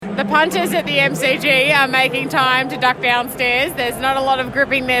The punters at the MCG are making time to duck downstairs. There's not a lot of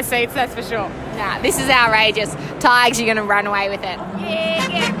gripping their seats, that's for sure. Nah, this is outrageous. Tigers, you're going to run away with it.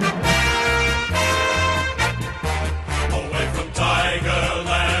 Yeah. We're from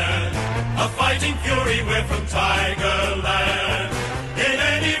Tigerland, a fighting fury, we're from Tigerland. In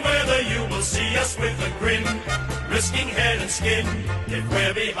any weather you will see us with a grin, risking head and skin. If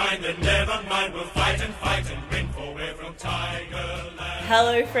we're behind then never mind, we'll fight and win, for we're from Tigerland.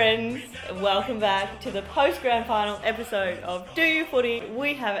 Hello friends, welcome back to the post-grand final episode of Do You Footy.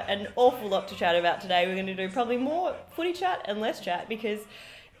 We have an awful lot to chat about today. We're going to do probably more footy chat and less chat because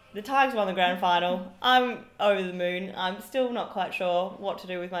the Tigers won the grand final. I'm over the moon. I'm still not quite sure what to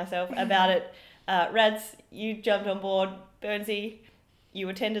do with myself about it. Rads, you jumped on board. Burnsy, you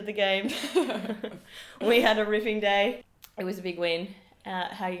attended the game. We had a ripping day. It was a big win.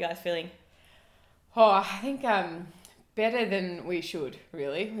 How are you guys feeling? Oh, I think better than we should,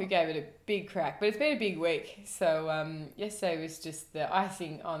 really. We gave it a big crack, but it's been a big week. So yesterday was just the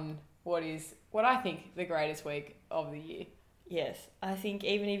icing on what I think the greatest week of the year. Yes, I think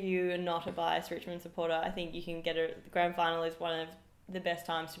even if you're not a biased Richmond supporter, I think you can get the grand final is one of the best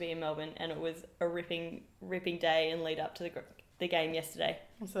times to be in Melbourne, and it was a ripping day and lead up to the game yesterday.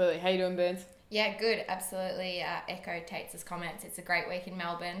 Absolutely. How you doing, Burns? Yeah, good. Absolutely echo Tate's comments. It's a great week in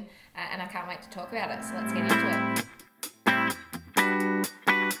Melbourne, and I can't wait to talk about it. So let's get into it.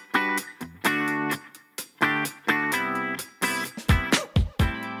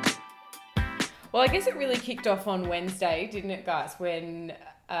 Well, I guess it really kicked off on Wednesday, didn't it, guys, when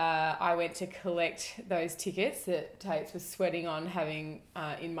I went to collect those tickets that Tates was sweating on having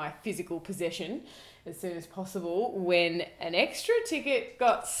in my physical possession as soon as possible, when an extra ticket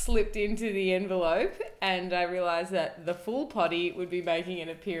got slipped into the envelope and I realised that the full potty would be making an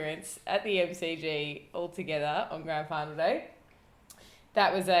appearance at the MCG altogether on grand final day.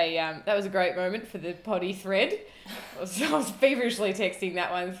 That was a great moment for the potty thread. I was feverishly texting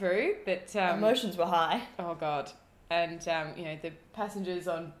that one through. But emotions were high. Oh God! And the passengers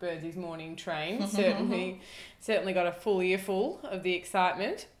on Burnsy's morning train certainly got a full earful of the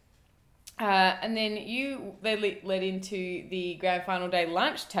excitement. And then they led into the grand final day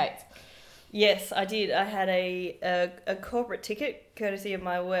lunch, Tate. Yes, I did. I had a corporate ticket, courtesy of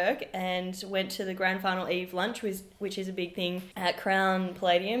my work, and went to the grand final eve lunch, which is a big thing at Crown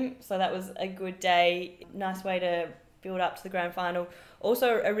Palladium. So that was a good day. Nice way to build up to the grand final.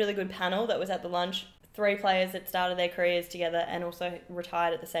 Also a really good panel that was at the lunch. 3 players that started their careers together and also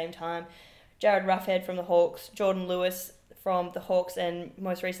retired at the same time. Jared Roughead from the Hawks, Jordan Lewis from the Hawks and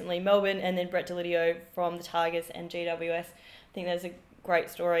most recently Melbourne, and then Brett Delidio from the Tigers and GWS. I think there's a great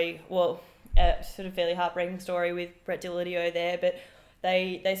story. Well, a sort of fairly heartbreaking story with Brett Delidio there, but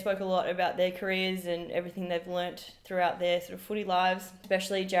they spoke a lot about their careers and everything they've learnt throughout their sort of footy lives,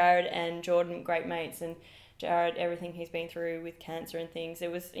 especially Jared and Jordan, great mates, and Jared, everything he's been through with cancer and things. It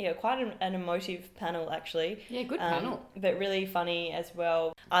was quite an emotive panel, actually. Yeah, good panel. But really funny as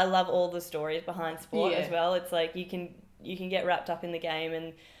well. I love all the stories behind sport as well. It's like you can get wrapped up in the game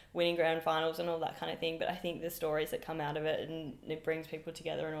and winning grand finals and all that kind of thing, but I think the stories that come out of it and it brings people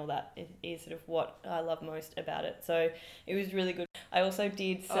together and all that is sort of what I love most about it. So it was really good. I also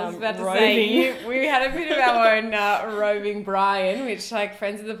did some roving. We had a bit of our own roving Brian, which like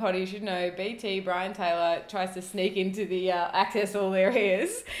friends of the potty should know. BT, Brian Taylor, tries to sneak into the access all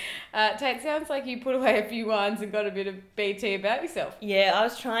areas. Tate, sounds like you put away a few ones and got a bit of BT about yourself. Yeah, I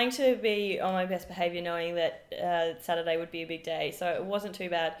was trying to be on my best behaviour knowing that Saturday would be a big day, so it wasn't too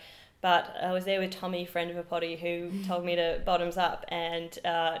bad. But I was there with Tommy, friend of a potty, who told me to bottoms up and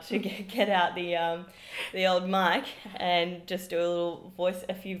to get out the old mic and just do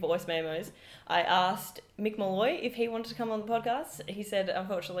a few voice memos. I asked Mick Malloy if he wanted to come on the podcast. He said,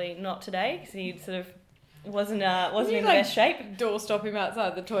 unfortunately, not today because he sort of wasn't in the best shape. Doorstop him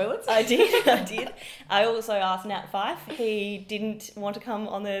outside the toilets. I did. I also asked Nat Fyfe. He didn't want to come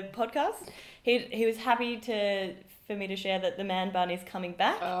on the podcast. He was happy for me to share that the man bun is coming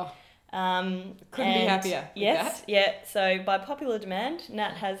back. Oh. Couldn't be happier. Yes, yeah. So by popular demand,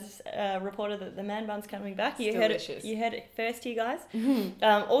 Nat has reported that the man bun's coming back. You heard it first here, guys.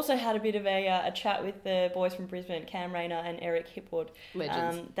 Mm-hmm. Also had a bit of a chat with the boys from Brisbane, Cam Rayner and Eric Hipwood.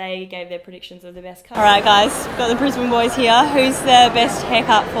 Legends. They gave their predictions of the best cut. All right, guys, got the Brisbane boys here. Who's the best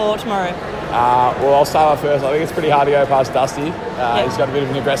haircut for tomorrow? Well, I'll start off first. I think it's pretty hard to go past Dusty. He's got a bit of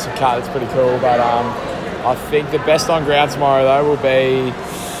an aggressive cut. It's pretty cool, but I think the best on ground tomorrow though will be.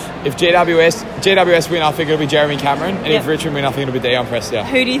 If GWS win, I think it'll be Jeremy Cameron. And if Richmond win, I think it'll be Dion Prestia.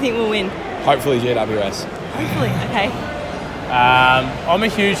 Who do you think will win? Hopefully GWS. Hopefully, okay. I'm a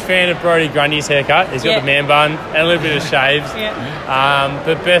huge fan of Brodie Grundy's haircut. He's got the man bun and a little bit of shaves.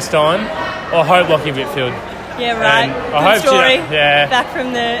 But best on, I hope Lachie Whitfield. Yeah, right. And Good story. Yeah. Back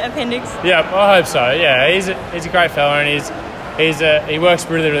from the appendix. Yeah, I hope so. Yeah, he's a great fella, and he works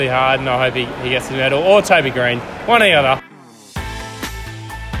really, really hard, and I hope he gets the medal. Or Toby Green, one or the other.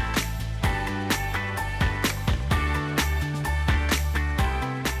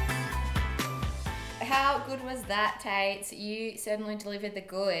 How good was that, Tate? You certainly delivered the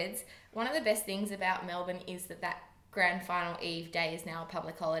goods. One of the best things about Melbourne is that Grand Final Eve day is now a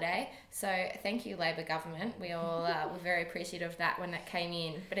public holiday. So thank you, Labor government. We all were very appreciative of that when that came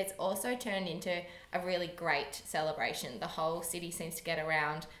in. But it's also turned into a really great celebration. The whole city seems to get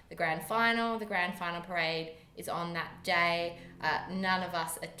around the Grand Final. The Grand Final parade is on that day. None of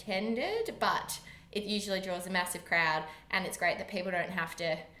us attended, but it usually draws a massive crowd. And it's great that people don't have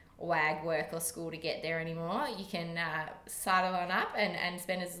to wag work or school to get there anymore. You can sidle on up and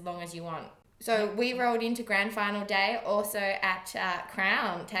spend as long as you want. So we rolled into Grand Final day also at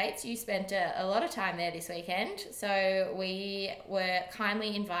Crown. Tates, you spent a lot of time there this weekend. So we were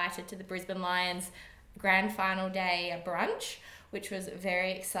kindly invited to the Brisbane Lions Grand Final day brunch, which was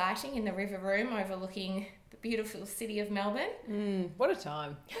very exciting in the River Room overlooking the beautiful city of Melbourne. What a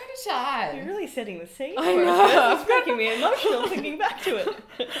time. What a time. You're really setting the scene. I know. It's making me emotional thinking back to it.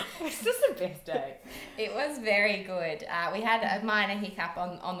 It's just the best day. It was very good. We had a minor hiccup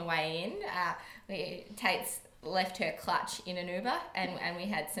on the way in. Tate's left her clutch in an Uber and we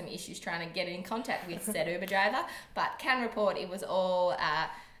had some issues trying to get in contact with said Uber driver, but can report it was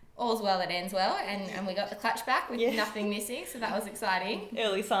all's well that ends well, and we got the clutch back with nothing missing, so that was exciting.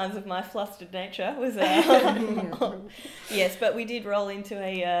 Early signs of my flustered nature was yes, but we did roll into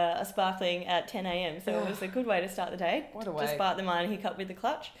a sparkling at 10 a.m, so it was a good way to start the day. What a way. Despite the minor hiccup with the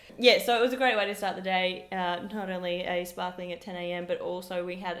clutch. Yeah, so it was a great way to start the day, not only a sparkling at 10 a.m, but also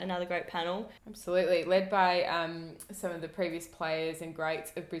we had another great panel. Absolutely, led by some of the previous players and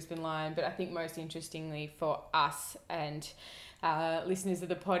greats of Brisbane Lion, but I think most interestingly for us and listeners of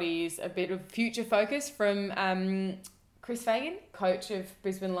the potties, a bit of future focus from Chris Fagan, coach of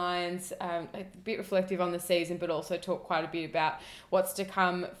Brisbane Lions, a bit reflective on the season, but also talk quite a bit about what's to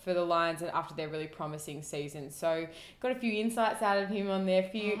come for the Lions and after their really promising season. So got a few insights out of him on their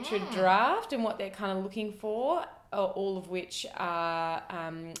future draft and what they're kind of looking for, all of which are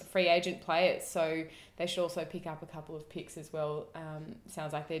free agent players. So they should also pick up a couple of picks as well.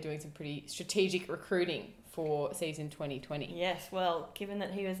 Sounds like they're doing some pretty strategic recruiting for season 2020. Yes, well, given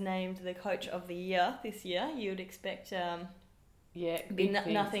that he was named the coach of the year this year, you would expect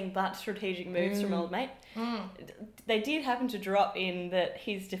nothing but strategic moves from old mate. They did happen to drop in that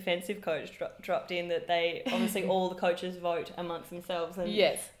his defensive coach dropped in that they obviously all the coaches vote amongst themselves, and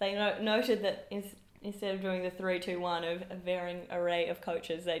they noted that instead of doing the 3-2-1 of a varying array of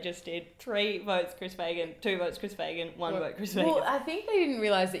coaches, they just did 3 votes Chris Fagan, 2 votes Chris Fagan, 1 vote Chris Fagan. Well, I think they didn't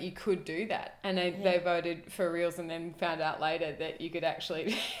realise that you could do that, and they voted for reals and then found out later that you could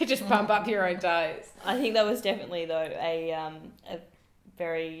actually just bump up your own toes. I think that was definitely, though, a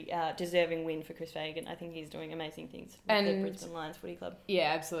very deserving win for Chris Fagan. I think he's doing amazing things with the Brisbane Lions Footy Club.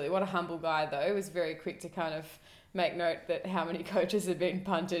 Yeah, absolutely. What a humble guy, though. He was very quick to kind of make note that how many coaches have been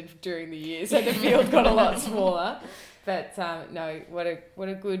punted during the year, so the field got a lot smaller. But no, what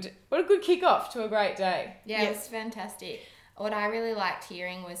a good kick-off to a great day. Yeah, it was fantastic. What I really liked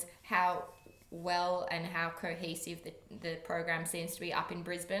hearing was how well and how cohesive the program seems to be up in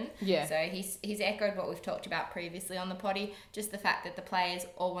Brisbane. Yeah. So he's echoed what we've talked about previously on the potty, just the fact that the players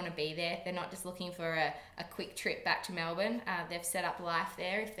all want to be there. They're not just looking for a quick trip back to Melbourne. They've set up life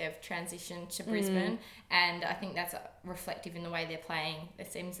there if they've transitioned to Brisbane, and I think that's reflective in the way they're playing. It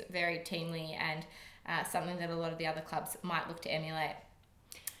seems very teamly and something that a lot of the other clubs might look to emulate.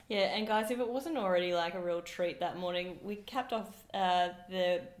 Yeah, and guys, if it wasn't already like a real treat that morning, we capped off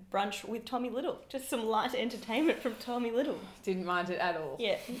the brunch with Tommy Little. Just some light entertainment from Tommy Little. Didn't mind it at all.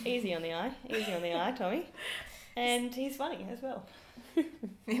 Yeah, easy on the eye, Tommy. And he's funny as well.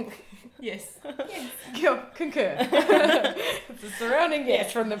 Yes. Concur. It's a surrounding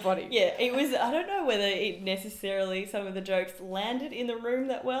yes from the body. Yeah, it was, I don't know whether it necessarily, some of the jokes landed in the room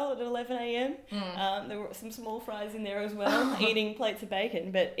that well at 11 a.m. There were some small fries in there as well, eating plates of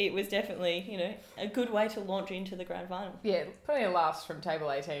bacon, but it was definitely, a good way to launch into the grand final. Yeah, plenty of laughs from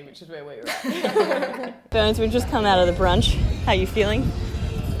table 18, which is where we were at. Burns, we've just come out of the brunch. How are you feeling?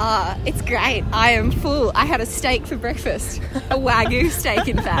 It's great. I am full. I had a steak for breakfast. A Wagyu steak,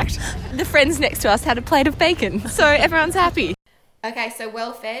 in fact. The friends next to us had a plate of bacon, so everyone's happy. Okay, so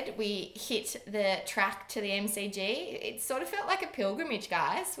well fed, we hit the track to the MCG. It sort of felt like a pilgrimage,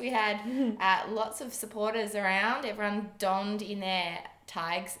 guys. We had lots of supporters around. Everyone donned in their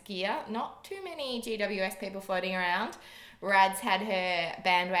Tigers gear. Not too many GWS people floating around. Rads had her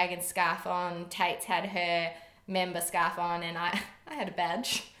bandwagon scarf on. Tates had her member scarf on, and I had a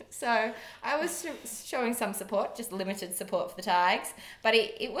badge. So I was showing some support, just limited support for the Tigers. But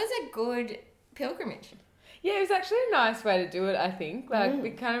it was a good pilgrimage. Yeah, it was actually a nice way to do it, I think. Like, we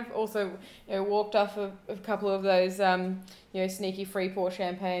kind of also, walked off a couple of those, sneaky free pour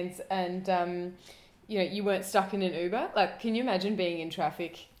champagnes, and, you weren't stuck in an Uber. Like, can you imagine being in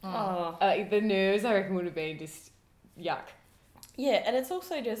traffic? The nerves, I reckon, would have been just yuck. Yeah, and it's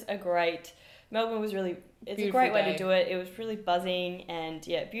also just Melbourne was really, it's Beautiful a great way day. to do it. It was really buzzing and,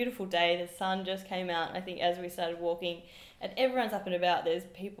 beautiful day. The sun just came out, I think, as we started walking. And everyone's up and about. There's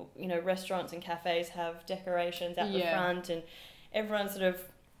people, restaurants and cafes have decorations out the front, and everyone's sort of,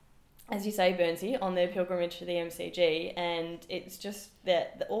 as you say, Burnsy, on their pilgrimage to the MCG. And it's just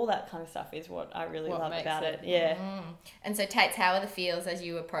that all that kind of stuff is what I really love about it. Yeah. And so, Tates, how are the feels as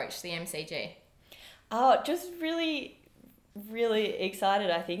you approach the MCG? Oh, just really, really excited,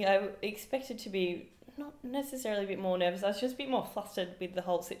 I think. I expected to be not necessarily a bit more nervous. I was just a bit more flustered with the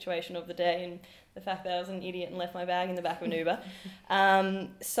whole situation of the day and the fact that I was an idiot and left my bag in the back of an Uber. But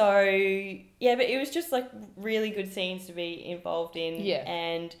it was just like really good scenes to be involved in,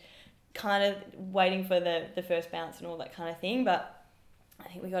 and kind of waiting for the first bounce and all that kind of thing. But I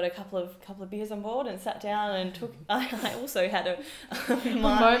think we got a couple of beers on board and sat down and took. I also had a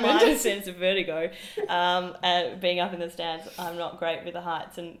minor sense of vertigo, being up in the stands. I'm not great with the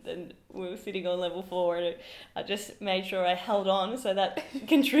heights, and we were sitting on level 4, and I just made sure I held on, so that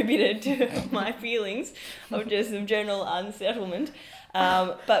contributed to my feelings of just some general unsettlement.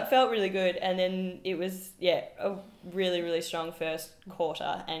 But felt really good, and then it was a really, really strong first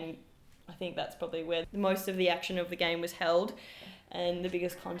quarter, and I think that's probably where most of the action of the game was held. And the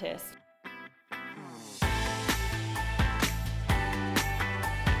biggest contest.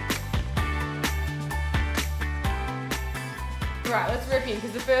 Right, let's rip in,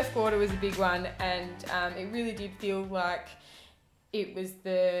 because the first quarter was a big one, and it really did feel like it was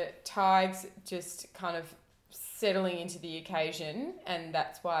the Tigers just kind of settling into the occasion, and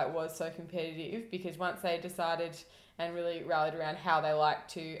that's why it was so competitive, because once they decided and really rallied around how they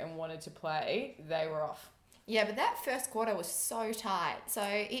liked to and wanted to play, they were off. Yeah, but that first quarter was so tight. So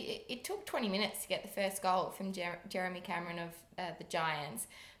it took 20 minutes to get the first goal from Jeremy Cameron of the Giants.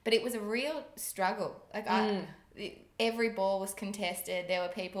 But it was a real struggle. Every ball was contested. There were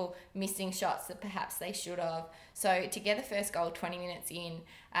people missing shots that perhaps they should have. So to get the first goal 20 minutes in,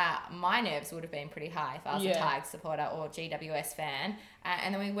 my nerves would have been pretty high if I was a Tigers supporter or GWS fan.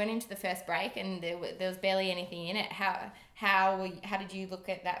 And then we went into the first break, and there was barely anything in it. How did you look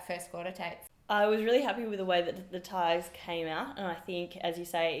at that first quarter, Tates? I was really happy with the way that the Tigers came out, and I think, as you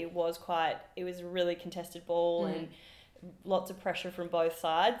say, it was a really contested ball and lots of pressure from both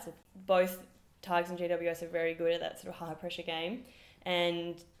sides. Both Tigers and GWS are very good at that sort of high pressure game,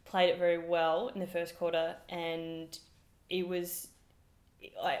 and played it very well in the first quarter. And it was,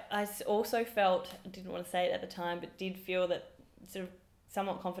 I also felt, I didn't want to say it at the time, but did feel that sort of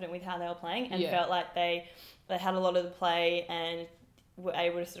somewhat confident with how they were playing, and felt like they had a lot of the play and were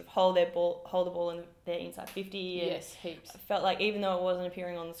able to sort of hold the ball in their inside 50. Yes, heaps. I felt like even though it wasn't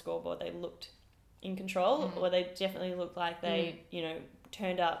appearing on the scoreboard, they looked in control, or they definitely looked like they,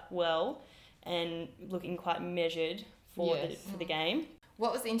 turned up well and looking quite measured for the game.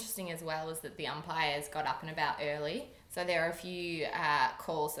 What was interesting as well was that the umpires got up and about early. So there are a few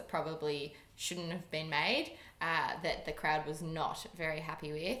calls that probably shouldn't have been made that the crowd was not very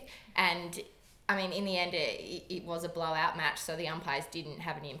happy with. And I mean, in the end, it was a blowout match, so the umpires didn't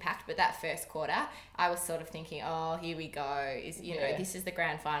have any impact. But that first quarter, I was sort of thinking, oh, here we go. This is the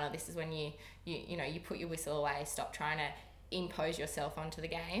grand final. This is when you put your whistle away, stop trying to impose yourself onto the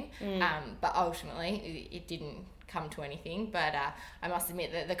game. But ultimately, it didn't come to anything. But I must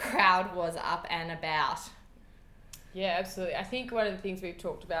admit that the crowd was up and about. Yeah, absolutely. I think one of the things we've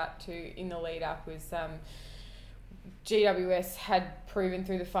talked about too in the lead up was GWS had proven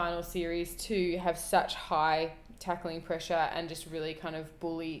through the final series to have such high tackling pressure and just really kind of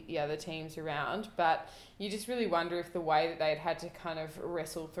bully the other teams around. But you just really wonder if the way that they'd had to kind of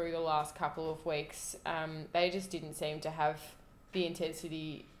wrestle through the last couple of weeks, they just didn't seem to have the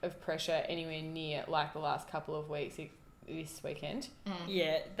intensity of pressure anywhere near like the last couple of weeks this weekend.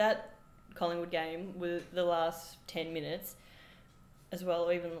 Yeah, that Collingwood game with the last 10 minutes as well,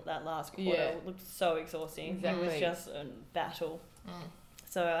 or even that last quarter, looked so exhausting. Exactly. It was just a battle.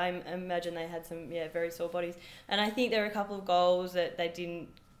 So I imagine they had some very sore bodies, and I think there were a couple of goals that they didn't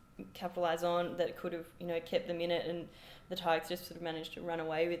capitalise on that could have kept them in it, and the Tigers just sort of managed to run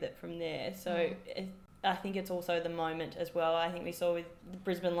away with it from there. So I think it's also the moment as well. I think we saw with the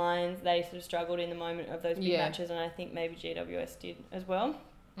Brisbane Lions, they sort of struggled in the moment of those big matches, and I think maybe GWS did as well.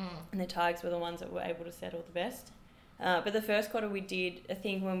 And the Tigers were the ones that were able to settle the best. But the first quarter we did, I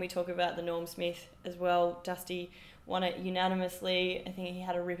think when we talk about the Norm Smith as well, Dusty won it unanimously. I think he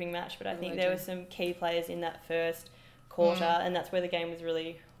had a ripping match, but I think there were some key players in that first quarter, and that's where the game was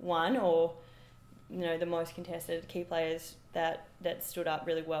really won, or the most contested key players that stood up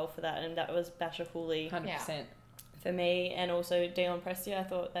really well for that, and that was Basher Hooley 100% for me, and also Dion Prestia. I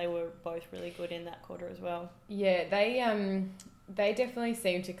thought they were both really good in that quarter as well. Yeah, they definitely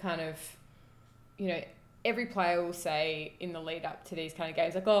seem to kind of, every player will say in the lead up to these kind of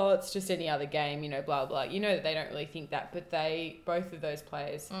games, like, oh, it's just any other game, blah, blah. That they don't really think that, but both of those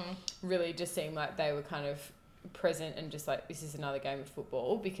players really just seemed like they were kind of present and just like, this is another game of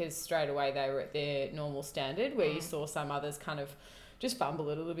football, because straight away they were at their normal standard, where you saw some others kind of just fumble a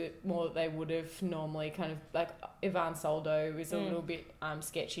little bit more than they would have normally. Kind of like Ivan Soldo was a little bit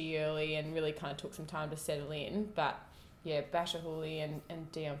sketchy early and really kind of took some time to settle in, but yeah, Basher Hooley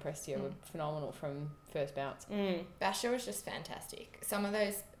and Dion Prestia were phenomenal from first bounce. Basher was just fantastic. Some of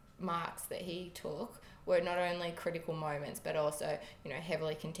those marks that he took were not only critical moments, but also,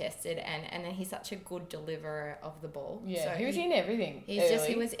 heavily contested, and then he's such a good deliverer of the ball. Yeah, so he was in everything. He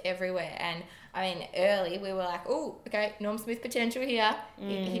was everywhere. And I mean, early we were like, oh, okay, Norm Smith potential here.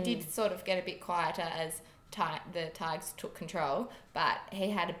 He did sort of get a bit quieter as the Tigers took control, but he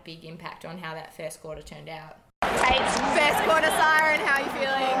had a big impact on how that first quarter turned out. Tate's first quarter siren, how are you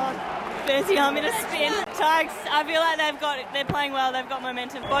feeling? Fancy I'm in a spin. Tigers, I feel like they're playing well, they've got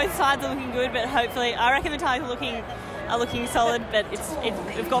momentum. Both sides are looking good, but hopefully, I reckon the Tigers are looking solid, but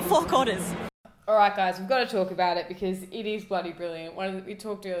we've got 4 quarters. All right, guys, we've got to talk about it because it is bloody brilliant. We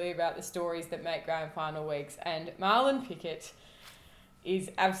talked earlier about the stories that make grand final weeks, and Marlon Pickett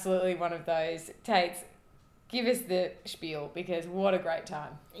is absolutely one of those. Tates, give us the spiel, because what a great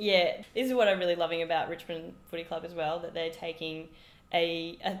time. Yeah, this is what I'm really loving about Richmond Footy Club as well, that they're taking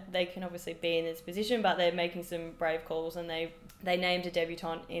they can obviously be in this position, but they're making some brave calls, and they named a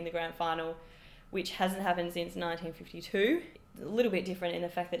debutant in the grand final, which hasn't happened since 1952. A little bit different in the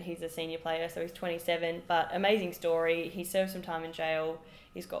fact that he's a senior player, so he's 27, but amazing story. He served some time in jail.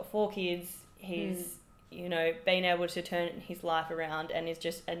 He's got 4 kids. He's been able to turn his life around, and is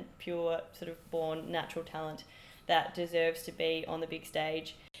just a pure sort of born natural talent that deserves to be on the big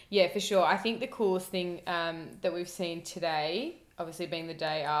stage. Yeah, for sure. I think the coolest thing that we've seen today, obviously being the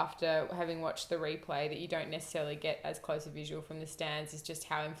day after, having watched the replay, that you don't necessarily get as close a visual from the stands, is just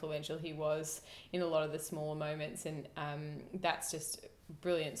how influential he was in a lot of the smaller moments, and that's just a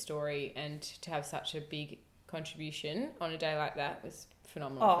brilliant story, and to have such a big contribution on a day like that was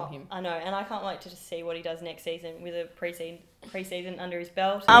phenomenal for him. I know, and I can't wait to just see what he does next season with a pre-season under his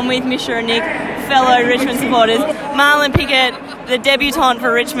belt. I'm with Misha and Nick, fellow Richmond supporters. Marlon Pickett, the debutant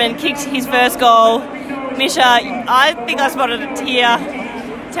for Richmond, kicked his first goal. Misha, I think I spotted a tear.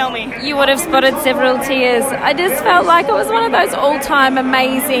 Tell me. You would have spotted several tears. I just felt like it was one of those all-time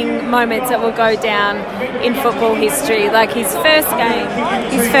amazing moments that will go down in football history. Like his first game,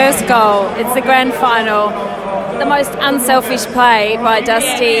 his first goal, it's the grand final. The most unselfish play by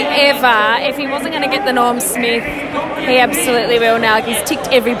Dusty ever. If he wasn't going to get the Norm Smith, he absolutely will now. He's ticked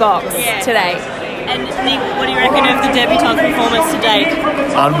every box today. And Nick, what do you reckon of the debutante's performance today?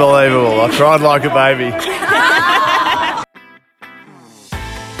 Unbelievable. I cried like a baby.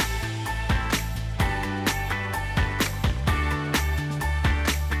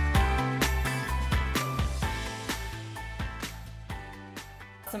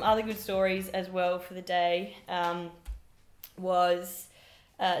 Some other good stories as well for the day was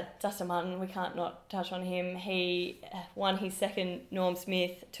Dustin Martin. We can't not touch on him. He won his second Norm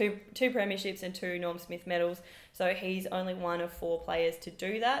Smith, two premierships and 2 Norm Smith medals. So he's only one of 4 players to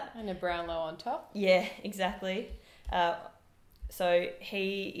do that. And a Brownlow on top. Yeah, exactly. So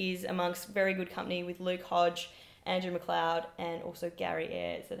he is amongst very good company with Luke Hodge, Andrew McLeod, and also Gary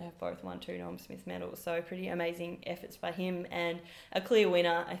Ayres, that have both won 2 Norm Smith medals. So pretty amazing efforts by him, and a clear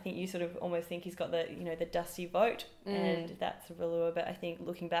winner. I think you sort of almost think he's got the Dusty vote, and that's a allure. But I think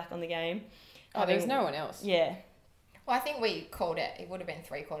looking back on the game, there's no one else. Yeah. Well, I think we called it. It would have been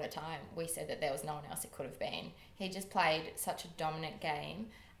 3/4 time. We said that there was no one else it could have been. He just played such a dominant game.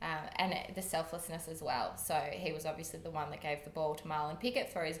 And the selflessness as well. So he was obviously the one that gave the ball to Marlon Pickett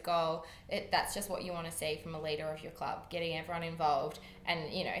for his goal. That's just what you want to see from a leader of your club, getting everyone involved. And,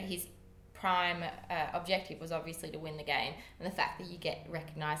 he's prime objective was obviously to win the game, and the fact that you get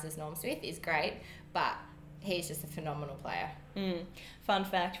recognised as Norm Smith is great, but he's just a phenomenal player. Fun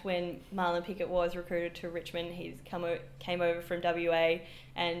fact, when Marlon Pickett was recruited to Richmond, he came over from WA,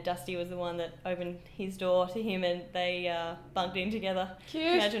 and Dusty was the one that opened his door to him, and they bunked in together. Cute.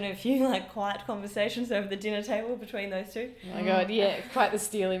 Imagine a few quiet conversations over the dinner table between those two. Oh my God, yeah, quite the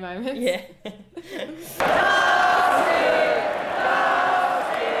Steely moments. Yeah.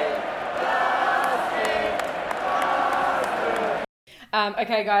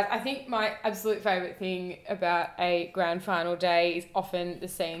 Okay, guys, I think my absolute favourite thing about a grand final day is often the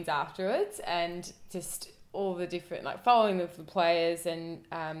scenes afterwards, and just all the different, following of the players and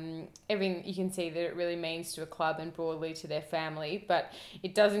everything. You can see that it really means to a club and broadly to their family, but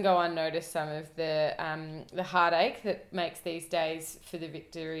it doesn't go unnoticed some of the heartache that makes these days for the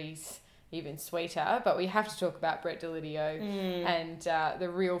victories even sweeter. But we have to talk about Brett Delidio and the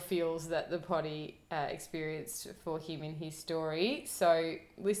real feels that the potty experienced for him in his story. So,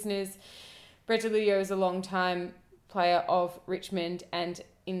 listeners, Brett Delidio is a long-time player of Richmond, and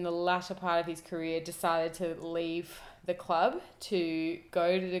in the latter part of his career decided to leave the club to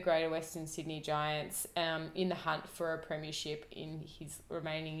go to the Greater Western Sydney Giants in the hunt for a premiership in his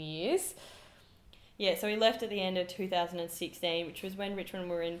remaining years. Yeah, so he left at the end of 2016, which was when Richmond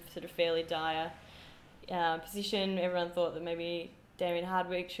were in sort of fairly dire position. Everyone thought that maybe Damien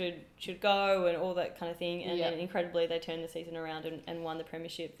Hardwick should go and all that kind of thing. And then incredibly, they turned the season around and won the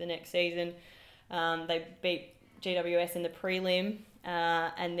premiership the next season. They beat GWS in the prelim.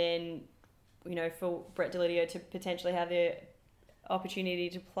 And then, for Brett Delidio to potentially have the opportunity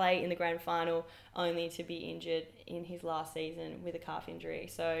to play in the grand final, only to be injured in his last season with a calf injury.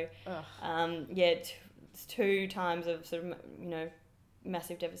 So, it's 2 times of sort of,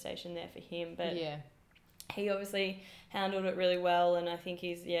 massive devastation there for him. But he obviously handled it really well, and I think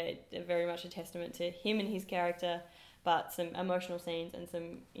he's very much a testament to him and his character. But some emotional scenes and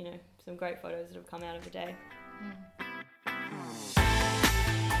some great photos that have come out of the day.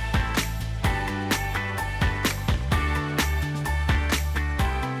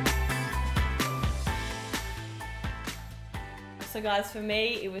 So guys, for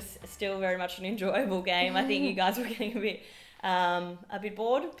me, it was still very much an enjoyable game. I think you guys were getting a bit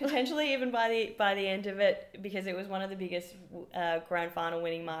bored potentially even by the end of it, because it was one of the biggest grand final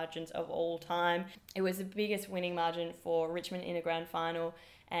winning margins of all time. It was the biggest winning margin for Richmond in a grand final,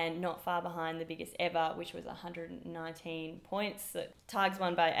 and not far behind the biggest ever, which was 119 points. Tigers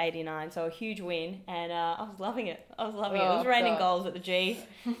won by 89, so a huge win, and I was loving it. It was raining goals at the G,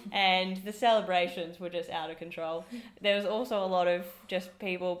 and the celebrations were just out of control. There was also a lot of just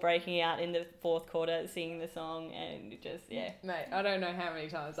people breaking out in the fourth quarter singing the song, and just, Mate, I don't know how many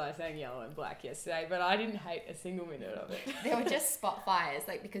times I sang Yellow and Black yesterday, but I didn't hate a single minute of it. There were just spot fires,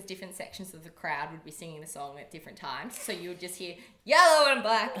 because different sections of the crowd would be singing the song at different times, so you would just hear Yellow and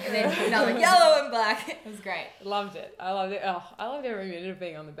Black, and then another Yellow and Black. It was great. Loved it. I loved it. Oh, I loved every minute of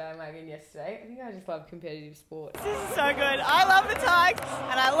being on the bandwagon yesterday. I think I just love competitive sport. This is so good. I love the Tigers,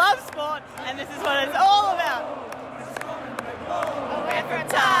 and I love sport, and this is what it's all about. We're from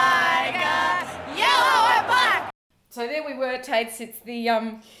Tiger, Yellow and Black. So there we were, Tates. It's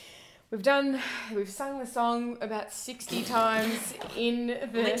the we've sung the song about 60 times in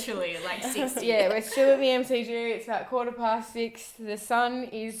the... Literally, 60. Yeah, we're still at the MCG. It's about 6:15. The sun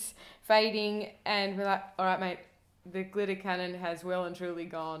is fading, and we're like, all right, mate, the glitter cannon has well and truly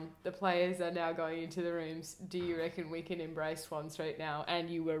gone. The players are now going into the rooms. Do you reckon we can embrace Swan Street now? And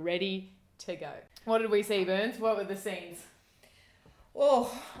you were ready to go. What did we see, Burns? What were the scenes?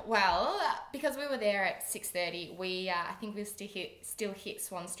 Oh, well, because we were there at 6:30, I think we still hit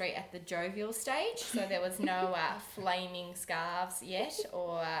Swan Street at the jovial stage, so there was no flaming scarves yet,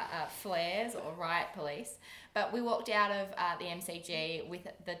 or flares or riot police. But we walked out of the MCG with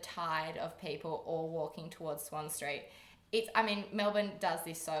the tide of people all walking towards Swan Street. Melbourne does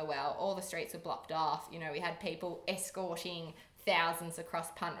this so well. All the streets were blocked off. We had people escorting thousands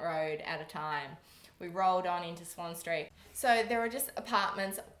across Punt Road at a time. We rolled on into Swan Street. So there were just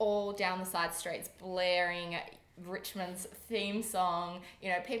apartments all down the side streets blaring Richmond's theme song.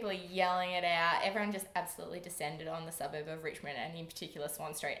 People are yelling it out. Everyone just absolutely descended on the suburb of Richmond, and in particular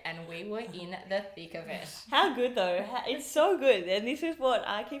Swan Street, and we were in the thick of it. How good though. It's so good. And this is what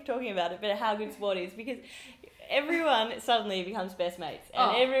I keep talking about, but how good sport is, because everyone suddenly becomes best mates,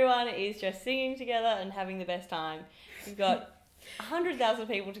 and everyone is just singing together and having the best time. You've got 100,000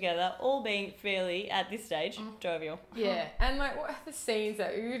 people together, all being fairly, at this stage, jovial. Yeah, and what are the scenes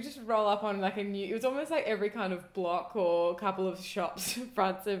that you would just roll up on it was almost like every kind of block or couple of shops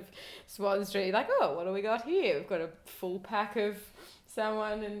fronts of Swan Street. What do we got here? We've got a full pack of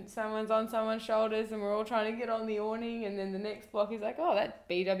someone and someone's on someone's shoulders and we're all trying to get on the awning, and then the next block is like, oh, that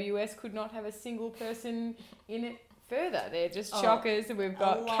BWS could not have a single person in it further. They're just chockers, and we've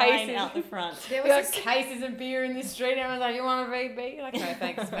got cases out the front. We've got cases of beer in this street. Everyone's like, you want a VB? Like, no,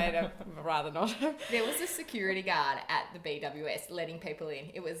 thanks, mate. I'd rather not. There was a security guard at the BWS letting people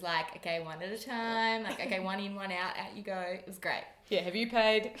in. It was like, okay, one at a time. Like, okay, one in, one out you go. It was great. Yeah, have you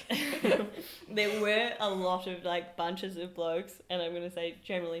paid? There were a lot of like bunches of blokes, and I'm going to say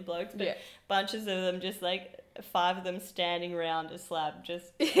generally blokes, but bunches of them, just like 5 of them standing around a slab, just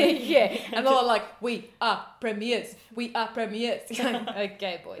yeah, and they're all like, we are premiers,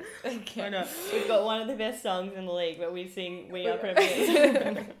 okay, boys, okay. I know. We've got one of the best songs in the league, but we sing "We Are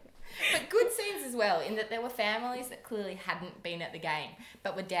Premiers." But good scenes as well, in that there were families that clearly hadn't been at the game,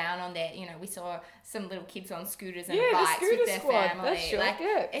 but were down on their, we saw some little kids on scooters and bikes with their family.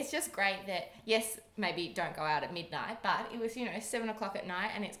 It's just great that, yes, maybe don't go out at midnight, but it was, 7 o'clock at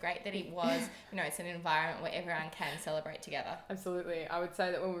night, and it's great that it was, it's an environment where everyone can celebrate together. Absolutely. I would say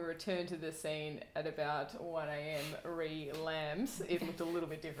that when we returned to the scene at about 1 a.m. re-lambs, it looked a little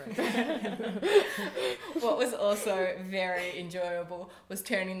bit different. What was also very enjoyable was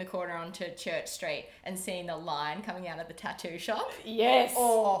turning the corner onto Church Street and seeing the line coming out of the tattoo shop. Yes.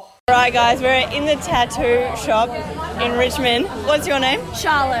 Oh. Right, guys, we're in the tattoo shop in Richmond. What's your name?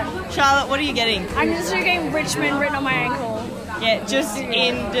 Charlotte. Charlotte, what are you getting? I'm just getting Richmond written on my ankle. Yeah, just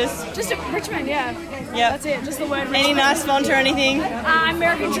Richmond, yeah. Yeah. That's it, just the word Richmond. Any nice font or anything?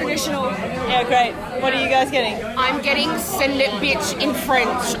 American traditional. Yeah, great. What are you guys getting? I'm getting "Send it bitch" in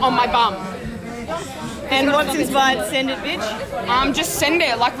French on my bum. And what's inspired "Send it bitch"? Just send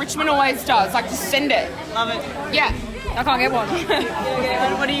it, like Richmond always does. Like, just send it. Love it. Yeah. I can't get one.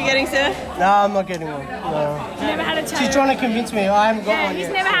 What are you getting, sir? No, I'm not getting one. No. You've never had a tattoo? She's trying to convince me. I haven't got one he's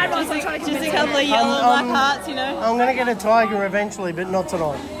yet. never had one, so I'm trying to convince him. Just a couple of yellow black hearts, I'm going to get a tiger eventually, but not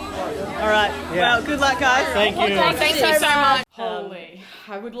tonight. All right. Yeah. Well, good luck, guys. Thank you. Thank you so much. Holy.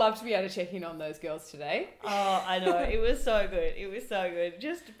 I would love to be able to check in on those girls today. Oh, I know. It was so good. It was so good.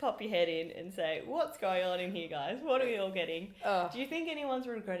 Just to pop your head in and say, what's going on in here, guys? What are we all getting? Do you think anyone's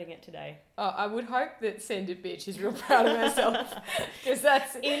regretting it today? Oh, I would hope that Send It Bitch is real proud of herself. Because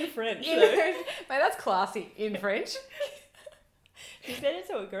that's... In French, Mate, that's classy. In French. She said it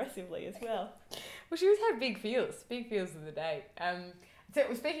so aggressively as well. Well, she was had big feels of the day. So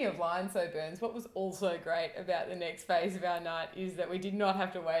speaking of line so burns, what was also great about the next phase of our night is that we did not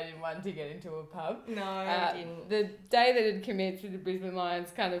have to wait in one to get into a pub. No, we didn't. The day that had commenced with the Brisbane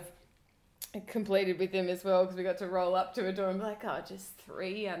Lions kind of completed with them as well, because we got to roll up to a door and be like, oh, just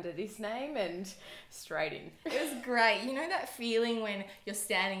 3 under this name, and straight in. It was great. You know that feeling when you're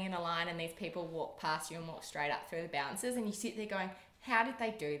standing in a line and these people walk past you and walk straight up through the bouncers, and you sit there going, how did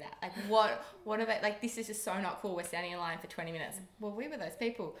they do that? Like, what are they, like, this is just so not cool. We're standing in line for 20 minutes. Well, we were those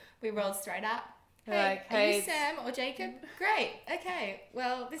people. We rolled straight up. Hey, are you Sam or Jacob? Great. Okay.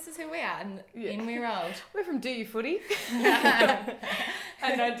 Well, this is who we are. And in we rolled. We're from Do You Footy.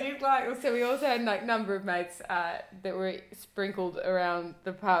 And I did so we also had like number of mates that were sprinkled around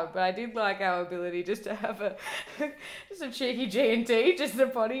the pub, but I did like our ability just to have a cheeky G&T, just the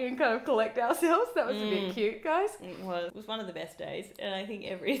body, and kind of collect ourselves. That was a bit cute, guys. It was one of the best days, and I think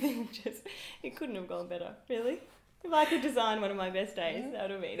everything it couldn't have gone better, really. If I could design one of my best days, that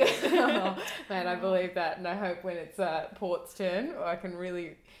would have been it. Oh, man, I believe that, and I hope when it's Port's turn, I can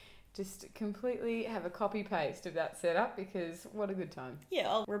really just completely have a copy-paste of that setup, because what a good time. Yeah,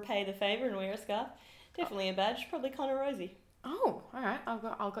 I'll repay the favour and wear a scarf. Definitely a badge, probably Connor Rosie. Oh, all right.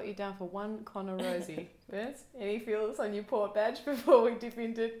 I'll got you down for one Connor Rosie. Yes? Any feels on your Port badge before we dip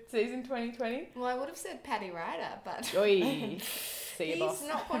into season 2020? Well, I would have said Paddy Ryder, but Oi. See you, boss. He's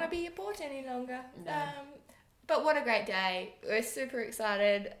not going to be a Port any longer. No. But what a great day. We're super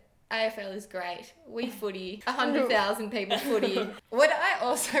excited. AFL is great. We footy. 100,000 people footy. What I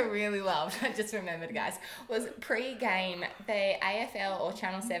also really loved, I just remembered, guys, was pre-game, the AFL or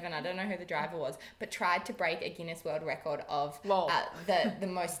Channel 7, I don't know who the driver was, but tried to break a Guinness World Record of the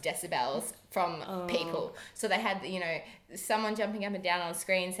most decibels from people. So they had, someone jumping up and down on the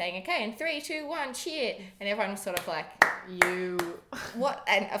screen saying, okay, in 3, 2, 1, cheer. And everyone was sort of like, what?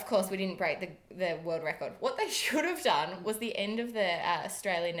 And of course, we didn't break the world record. What they should have done was the end of the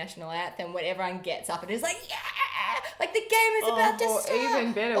Australian national anthem, when everyone gets up and is like, yeah, like the game is about to start. Or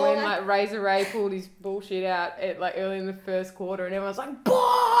even better, when Razor Ray pulled his bullshit out at early in the first quarter, and everyone's like,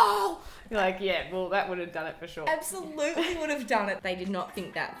 ball! You're like, yeah, well, that would have done it for sure. Absolutely would have done it. They did not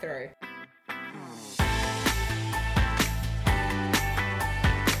think that through.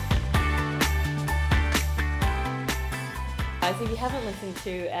 Guys, if you haven't listened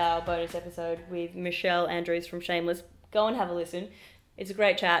to our bonus episode with Michelle Andrews from Shameless, go and have a listen. It's a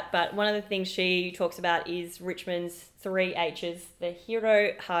great chat, but one of the things she talks about is Richmond's 3 H's, the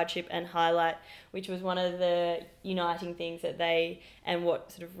hero, hardship and highlight, which was one of the uniting things that they, and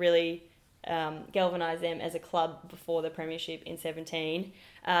what sort of really galvanised them as a club before the premiership in 17.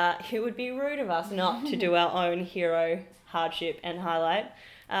 It would be rude of us not to do our own hero, hardship and highlight.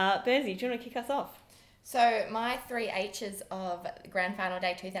 Bernsey, do you want to kick us off? So my 3 H's of Grand Final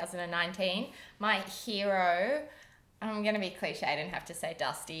Day 2019, my hero, I'm going to be cliched and have to say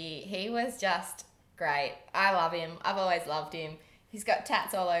Dusty. He was just great. I love him. I've always loved him. He's got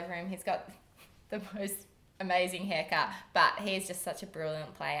tats all over him. He's got the most amazing haircut, but he's just such a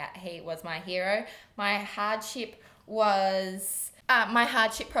brilliant player. He was my hero. My hardship probably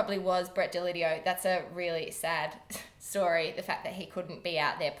was Brett Delidio. That's a really sad story, the fact that he couldn't be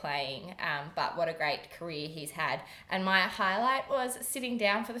out there playing, but what a great career he's had. And my highlight was sitting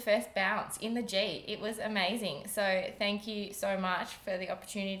down for the first bounce in the G. It was amazing. So thank you so much for the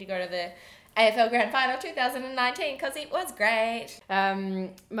opportunity to go to the AFL Grand Final 2019 because it was great.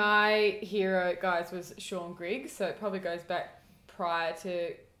 My hero, guys, was Sean Griggs, so it probably goes back prior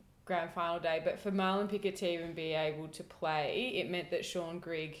to Grand Final Day, but for Marlon Pickett to even be able to play, it meant that Sean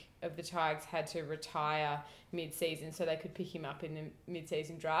Grigg of the Tigers had to retire mid-season so they could pick him up in the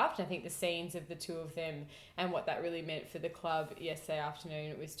mid-season draft. I think the scenes of the two of them and what that really meant for the club yesterday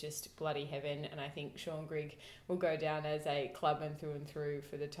afternoon, it was just bloody heaven, and I think Sean Grigg will go down as a clubman through and through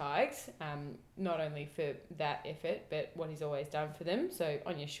for the Tigers, not only for that effort but what he's always done for them. So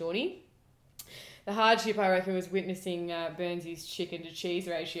on your Shawnee. The hardship, I reckon, was witnessing Burnsy's chicken to cheese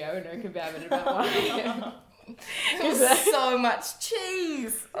ratio and her kebab at about 1 a.m. It was so much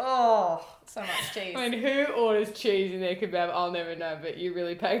cheese. Oh, so much cheese. I mean, who orders cheese in their kebab? I'll never know, but you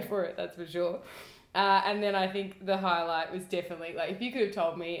really paid for it, that's for sure. And then I think the highlight was definitely, like, if you could have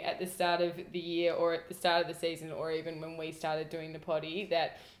told me at the start of the year or at the start of the season or even when we started doing the potty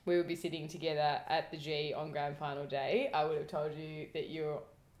that we would be sitting together at the G on Grand Final Day, I would have told you that you're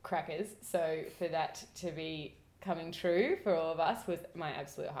crackers. So for that to be coming true for all of us was my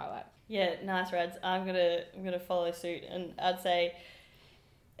absolute highlight. Yeah, nice, Rads. I'm gonna follow suit, and I'd say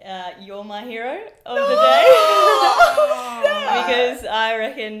you're my hero of the day. Because I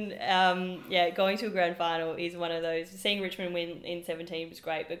reckon, going to a grand final is one of those. Seeing Richmond win in 17 was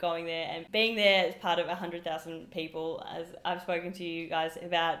great, but going there and being there as part of 100,000 people, as I've spoken to you guys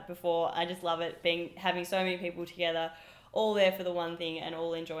about before, I just love it. Having so many people together, all there for the one thing and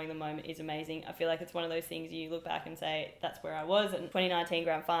all enjoying the moment is amazing. I feel like it's one of those things you look back and say, that's where I was in 2019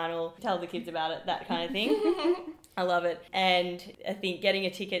 grand final, tell the kids about it, that kind of thing. I love it. And I think getting a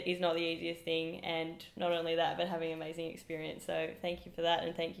ticket is not the easiest thing, and not only that, but having an amazing experience. So thank you for that,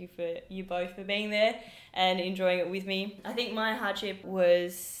 and thank you for you both for being there and enjoying it with me. I think my hardship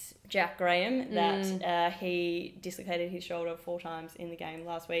was Jack Graham, that he dislocated his shoulder 4 times in the game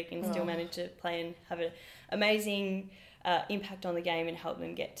last week and still managed to play and have an amazing impact on the game and help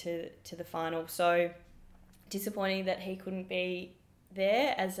them get to the final. So disappointing that he couldn't be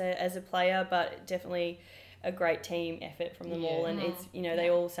there as a player, but definitely a great team effort from them all, and it's they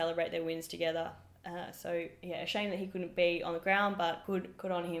all celebrate their wins together. So a shame that he couldn't be on the ground, but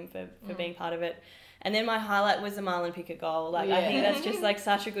good on him for being part of it. And then my highlight was the Marlon Pickett goal. I think that's just like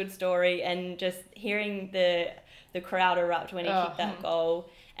such a good story, and just hearing the crowd erupt when he kicked that goal.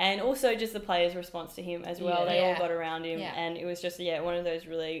 And also just the players' response to him as well. They all got around him, and it was just one of those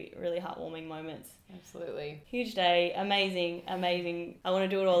really, really heartwarming moments. Absolutely. Huge day, amazing. I want to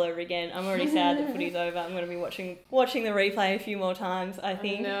do it all over again. I'm already sad that footy's over. I'm going to be watching the replay a few more times, I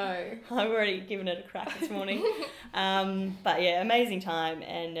think. No. I've already given it a crack this morning. But amazing time,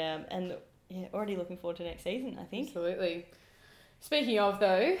 and already looking forward to next season, I think. Absolutely. Speaking of,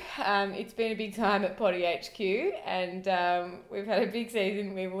 though, it's been a big time at Potty HQ, and we've had a big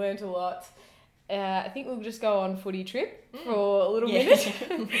season. We've learnt a lot. I think we'll just go on footy trip for a little minute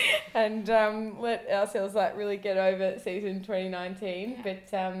and let ourselves really get over season 2019. Yeah. But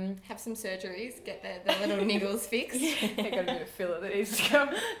have some surgeries, get the little niggles fixed. I've got a bit of filler that needs to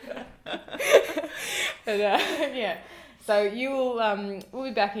come. But so you will we'll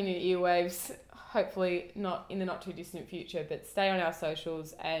be back in your earwaves. Hopefully not in the not too distant future, but stay on our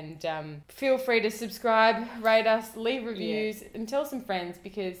socials and feel free to subscribe, rate us, leave reviews, and tell some friends,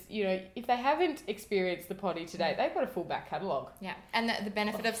 because if they haven't experienced the potty today, they've got a full back catalogue. Yeah, and the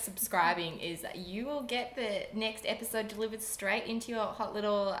benefit of subscribing is that you will get the next episode delivered straight into your hot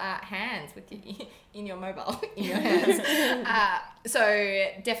little hands in your mobile, in your hands. So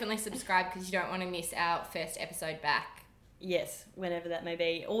definitely subscribe, because you don't want to miss our first episode back. Yes, whenever that may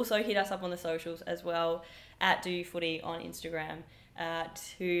be. Also hit us up on the socials as well, at DoYouFooty on Instagram.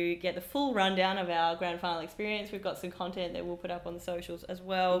 to get the full rundown of our grand final experience. We've got some content that we'll put up on the socials as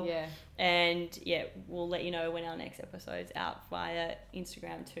well. Yeah. And yeah, we'll let you know when our next episode's out via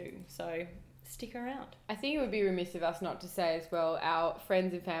Instagram too. So stick around. I think it would be remiss of us not to say as well, our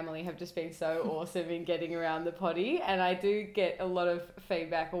friends and family have just been so awesome in getting around the potty, and I do get a lot of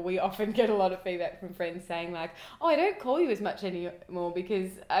feedback, or we often get a lot of feedback from friends saying like, oh, I don't call you as much anymore because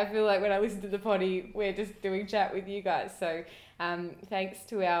I feel like when I listen to the potty, we're just doing chat with you guys. So thanks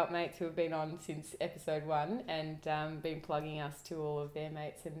to our mates who have been on since episode 1 and been plugging us to all of their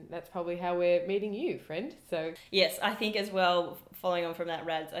mates, and that's probably how we're meeting you, friend. So yes, I think as well, following on from that,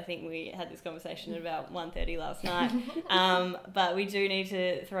 Rads, I think we had this conversation at about 1:30 last night. But we do need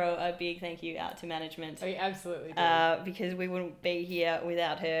to throw a big thank you out to management. Oh, you absolutely do. Because we wouldn't be here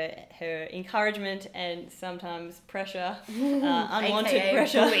without her encouragement and sometimes pressure, unwanted AKA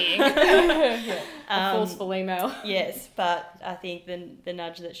pressure. bullying. A forceful email. Yes, but I think the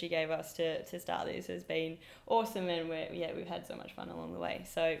nudge that she gave us to start this has been awesome, and we've had so much fun along the way.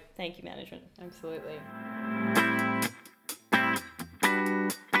 So thank you, management. Absolutely.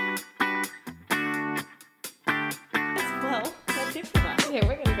 Well, that's it from us. Yeah,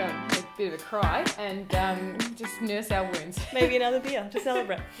 we're going to go and have a bit of a cry and just nurse our wounds. Maybe another beer to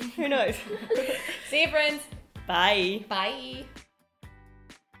celebrate. Who knows? See you, friends. Bye. Bye.